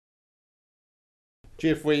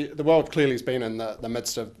Geoff, the world clearly has been in the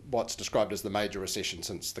midst of what's described as the major recession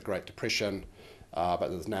since the Great Depression, but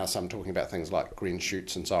there's now some talking about things like green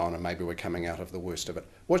shoots and so on, and maybe we're coming out of the worst of it.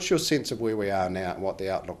 What's your sense of where we are now and what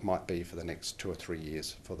the outlook might be for the next 2 or 3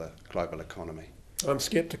 years for the global economy? I'm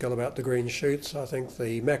sceptical about the green shoots. I think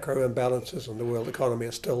the macro imbalances in the world economy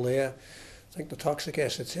are still there. I think the toxic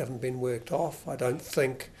assets haven't been worked off. I don't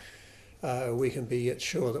think we can be yet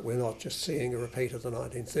sure that we're not just seeing a repeat of the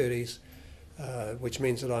 1930s. Which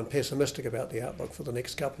means that I'm pessimistic about the outlook for the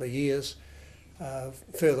next couple of years.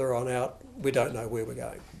 Further on out, we don't know where we're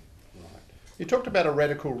going. Right. You talked about a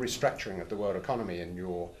radical restructuring of the world economy in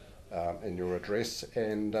your address,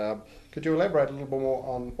 and could you elaborate a little bit more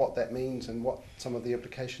on what that means and what some of the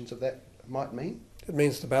implications of that might mean? It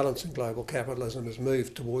means the balance in global capitalism has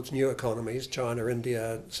moved towards new economies, China,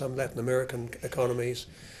 India, some Latin American economies.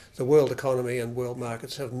 The world economy and world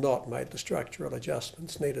markets have not made the structural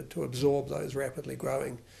adjustments needed to absorb those rapidly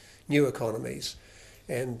growing new economies.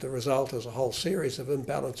 And the result is a whole series of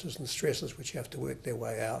imbalances and stresses which have to work their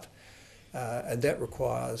way out. And that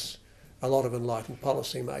requires a lot of enlightened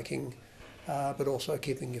policy making, but also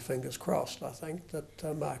keeping your fingers crossed, I think,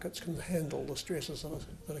 that markets can handle the stresses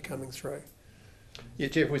that are coming through. Yeah,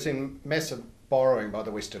 Geoff, we've seen massive borrowing by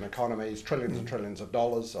the Western economies, trillions and trillions of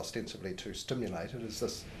dollars, ostensibly to stimulate it. Is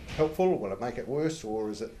this helpful? Will it make it worse? Or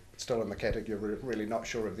is it still in the category of really not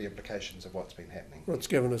sure of the implications of what's been happening? Well, it's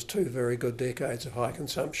given us 2 very good decades of high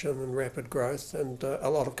consumption and rapid growth and a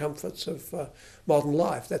lot of comforts of modern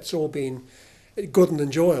life. That's all been good and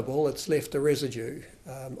enjoyable. It's left a residue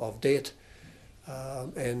of debt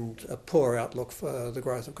and a poor outlook for the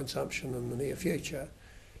growth of consumption in the near future.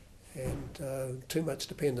 And too much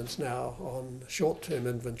dependence now on short-term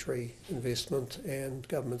inventory investment and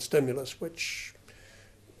government stimulus, which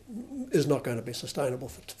is not going to be sustainable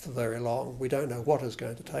for very long. We don't know what is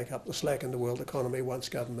going to take up the slack in the world economy once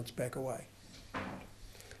governments back away.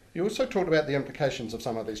 You also talked about the implications of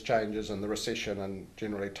some of these changes and the recession and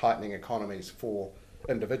generally tightening economies for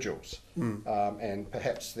individuals and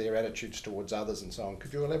perhaps their attitudes towards others and so on.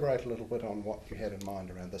 Could you elaborate a little bit on what you had in mind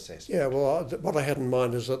around this aspect? Yeah, well, what I had in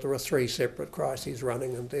mind is that there are 3 separate crises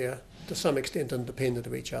running, and they're to some extent independent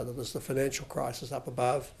of each other. There's the financial crisis up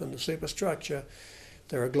above and the superstructure.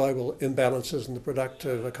 There are global imbalances in the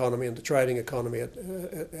productive economy and the trading economy at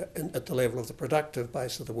the level of the productive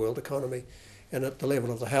base of the world economy, and at the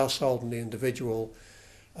level of the household and the individual.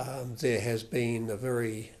 There has been a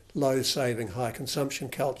very low saving, high consumption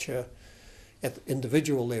culture at the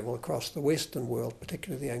individual level across the Western world,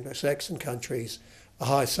 particularly the Anglo-Saxon countries, a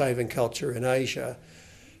high saving culture in Asia.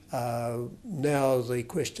 Now the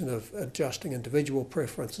question of adjusting individual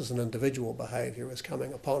preferences and individual behaviour is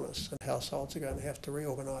coming upon us, and households are going to have to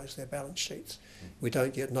reorganise their balance sheets. We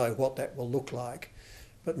don't yet know what that will look like,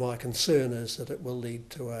 but my concern is that it will lead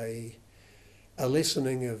to a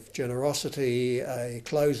lessening of generosity, a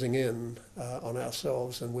closing in on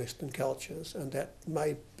ourselves and Western cultures, and that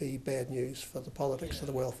may be bad news for the politics of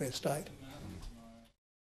the welfare state.